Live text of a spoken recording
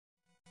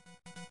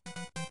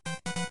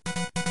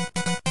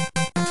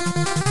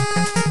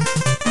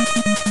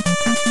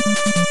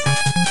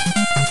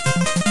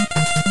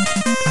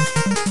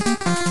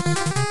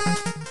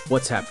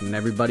What's happening,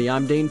 everybody?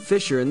 I'm Dane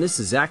Fisher, and this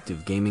is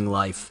Active Gaming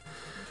Life.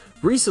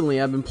 Recently,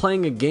 I've been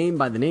playing a game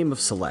by the name of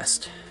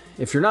Celeste.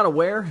 If you're not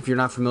aware, if you're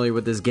not familiar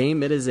with this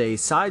game, it is a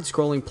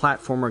side-scrolling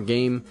platformer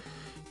game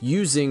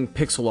using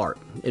pixel art.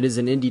 It is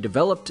an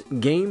indie-developed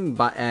game,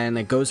 and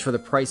it goes for the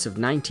price of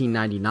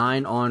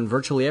 $19.99 on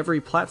virtually every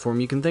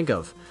platform you can think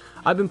of.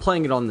 I've been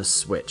playing it on the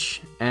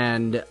Switch,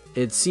 and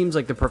it seems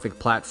like the perfect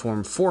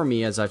platform for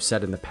me, as I've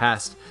said in the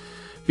past,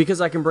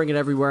 because I can bring it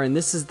everywhere, and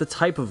this is the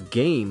type of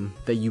game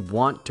that you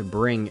want to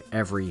bring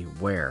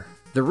everywhere.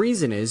 The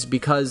reason is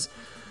because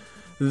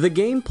the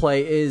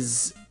gameplay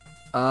is,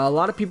 a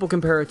lot of people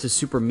compare it to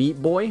Super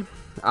Meat Boy.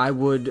 I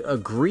would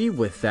agree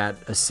with that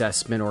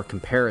assessment or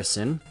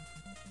comparison.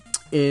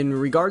 In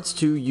regards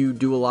to, you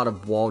do a lot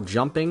of wall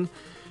jumping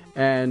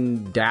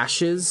and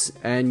dashes,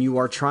 and you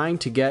are trying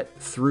to get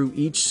through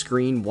each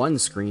screen, one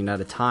screen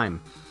at a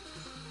time.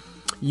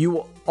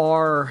 You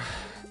are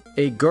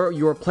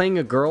playing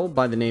a girl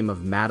by the name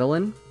of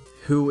Madeline,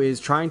 who is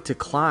trying to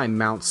climb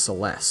Mount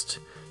Celeste.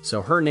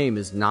 So her name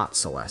is not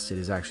Celeste, it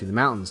is actually the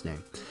mountain's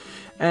name.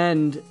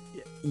 And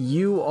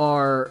you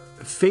are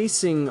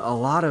facing a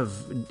lot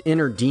of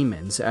inner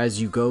demons as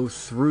you go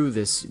through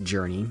this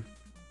journey.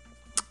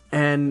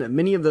 And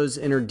many of those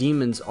inner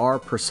demons are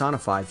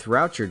personified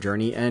throughout your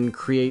journey and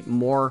create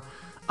more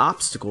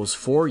obstacles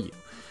for you.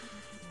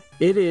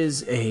 It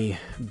is a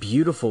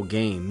beautiful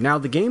game. Now,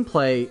 the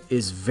gameplay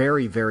is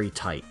very, very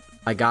tight,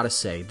 I gotta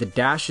say. The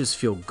dashes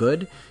feel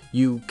good.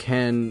 You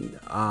can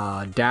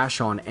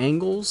dash on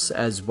angles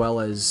as well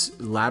as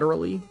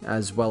laterally,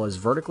 as well as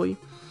vertically.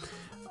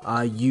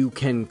 You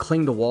can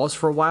cling to walls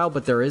for a while,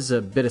 but there is a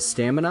bit of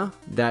stamina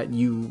that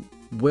you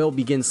will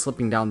begin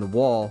slipping down the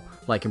wall,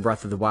 like in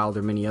Breath of the Wild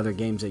or many other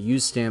games that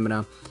use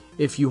stamina,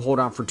 if you hold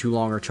on for too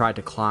long or try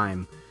to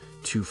climb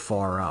too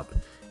far up.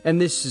 And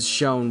this is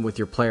shown with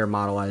your player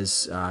model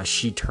as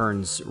she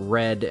turns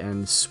red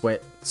and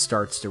sweat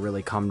starts to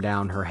really come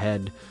down her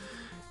head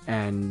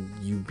and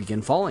you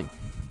begin falling.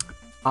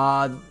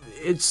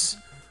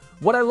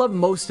 What I love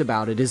most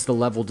about it is the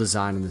level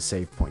design and the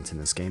save points in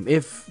this game.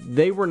 If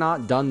they were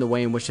not done the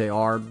way in which they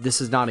are, this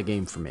is not a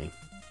game for me.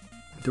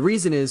 The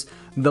reason is,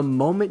 the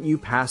moment you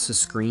pass a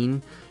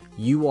screen,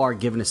 you are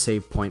given a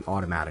save point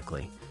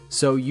automatically.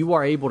 So you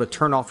are able to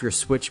turn off your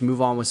Switch,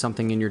 move on with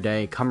something in your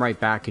day, come right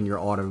back, and you're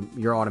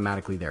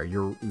automatically there.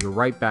 You're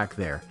right back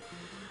there.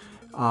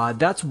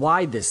 That's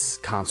why this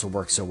console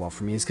works so well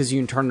for me, is because you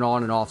can turn it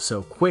on and off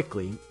so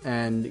quickly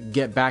and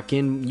get back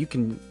in. You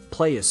can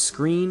play a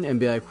screen and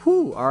be like,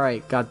 whew,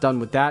 alright, got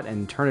done with that,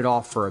 and turn it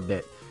off for a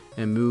bit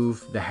and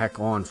move the heck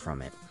on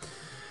from it.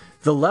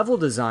 The level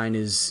design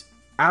is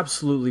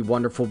absolutely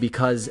wonderful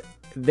because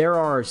there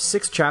are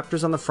 6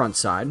 chapters on the front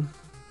side,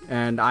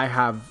 and I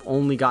have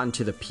only gotten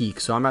to the peak,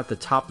 so I'm at the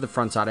top of the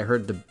front side. I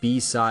heard the B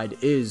side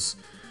is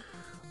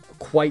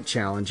quite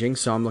challenging,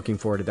 so I'm looking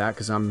forward to that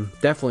because I'm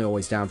definitely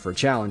always down for a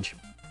challenge.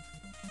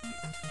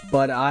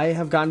 But I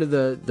have gotten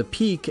to the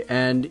peak,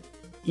 and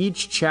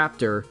each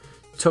chapter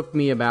took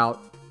me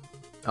about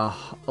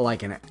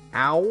like an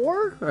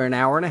hour or an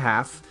hour and a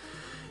half,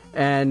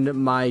 and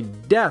my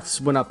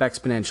deaths went up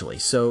exponentially.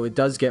 So it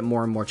does get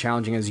more and more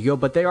challenging as you go,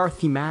 but they are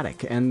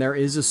thematic, and there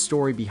is a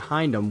story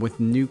behind them with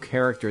new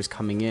characters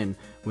coming in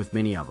with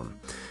many of them.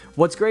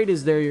 What's great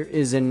is there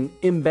is an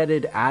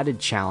embedded added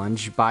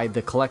challenge by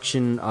the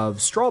collection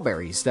of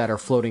strawberries that are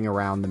floating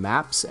around the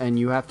maps, and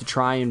you have to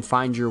try and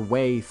find your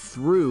way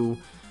through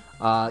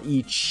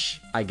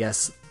each, I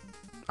guess,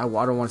 I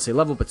don't want to say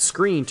level, but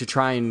screen to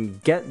try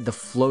and get the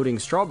floating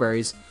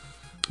strawberries.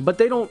 But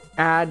they don't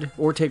add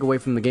or take away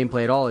from the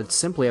gameplay at all. It's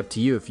simply up to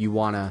you if you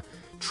want to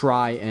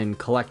try and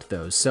collect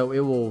those. So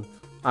it will,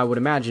 I would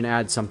imagine,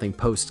 add something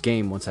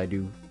post-game once I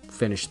do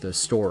finish the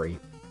story.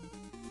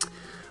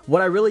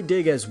 What I really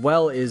dig as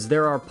well is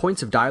there are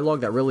points of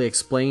dialogue that really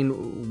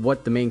explain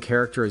what the main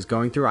character is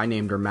going through. I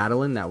named her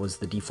Madeline. That was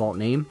the default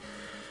name.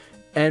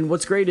 And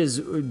what's great is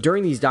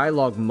during these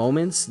dialogue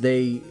moments,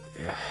 they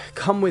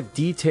come with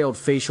detailed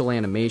facial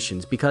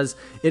animations because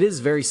it is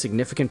very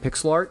significant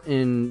pixel art,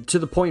 and to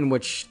the point in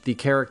which the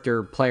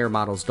character player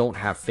models don't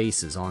have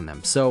faces on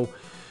them. So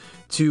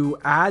to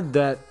add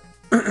that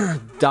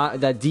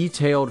that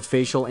detailed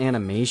facial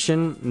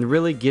animation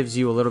really gives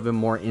you a little bit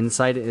more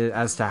insight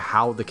as to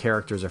how the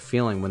characters are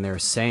feeling when they're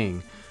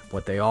saying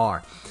what they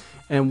are.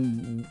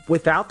 And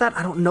without that,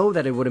 I don't know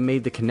that it would have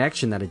made the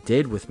connection that it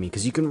did with me,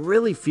 because you can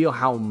really feel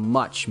how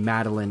much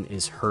Madeline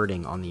is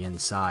hurting on the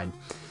inside.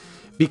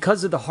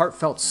 Because of the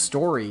heartfelt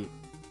story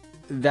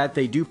that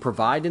they do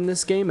provide in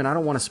this game, and I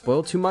don't want to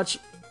spoil too much,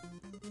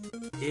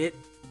 it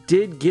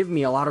did give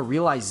me a lot of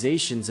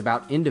realizations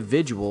about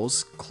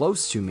individuals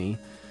close to me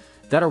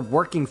that are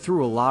working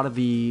through a lot of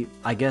the,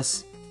 I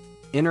guess,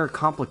 inner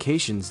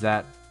complications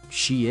that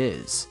she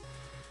is.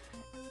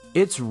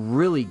 It's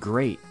really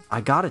great. I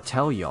gotta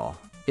tell y'all,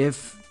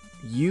 if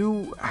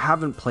you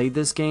haven't played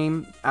this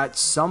game, at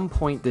some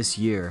point this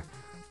year,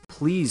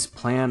 please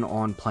plan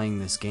on playing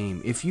this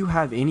game. If you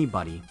have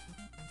anybody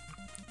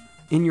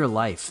in your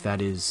life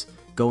that is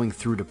going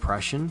through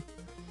depression,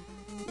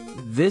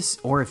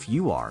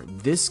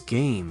 this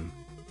game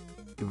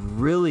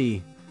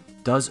really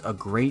does a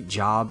great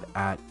job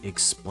at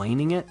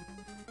explaining it,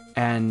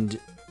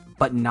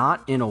 but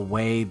not in a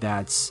way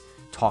that's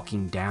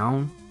talking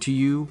down to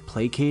you,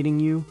 placating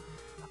you,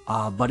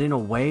 but in a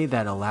way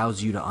that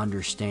allows you to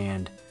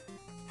understand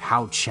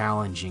how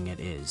challenging it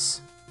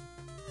is.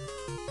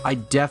 I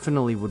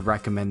definitely would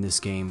recommend this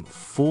game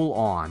full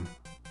on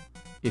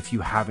if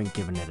you haven't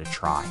given it a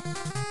try.